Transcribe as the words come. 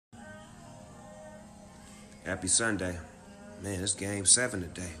Happy Sunday. Man, it's game 7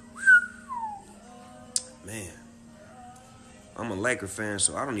 today. Man. I'm a Laker fan,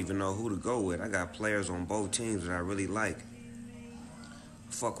 so I don't even know who to go with. I got players on both teams that I really like.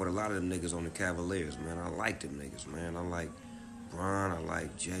 I fuck with a lot of them niggas on the Cavaliers, man. I like them niggas, man. I like Bron, I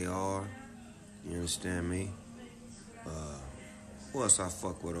like JR. You understand me? Who else I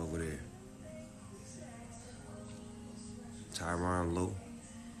fuck with over there? Tyronn Lue.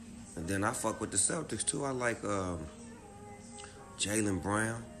 And then I fuck with the Celtics too. I like Jaylen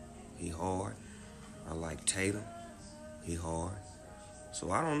Brown. He hard. I like Tatum. He hard.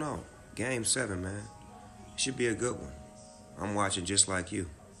 So I don't know. Game 7, man. Should be a good one. I'm watching just like you.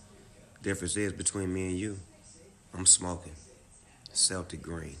 Difference is between me and you, I'm smoking Celtic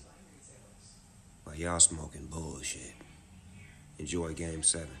green. While y'all smoking bullshit. Enjoy game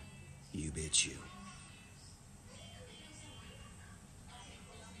 7. You bitch you.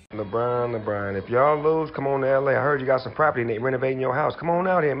 LeBron, if y'all lose, come on to LA. I heard you got some property and they renovating your house. Come on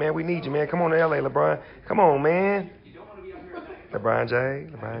out here, man. We need you, man. Come on to LA, LeBron. Come on, man. LeBron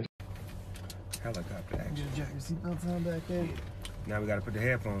James. Helicopter action. You jack your seatbelts on back there? Now we gotta put the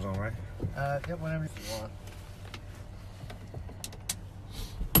headphones on, right? Yep, whenever you want.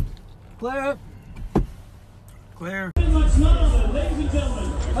 Clear. Clear.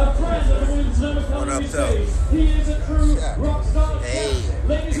 What up, though? Hey.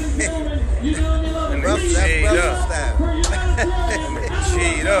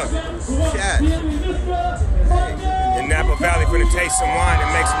 Cheat up. Shot. In Napa Valley, finna taste some wine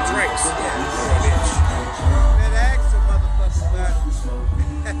and make some drinks. Better ask some motherfuckers about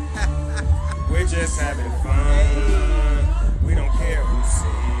it. We're just having fun. Hey.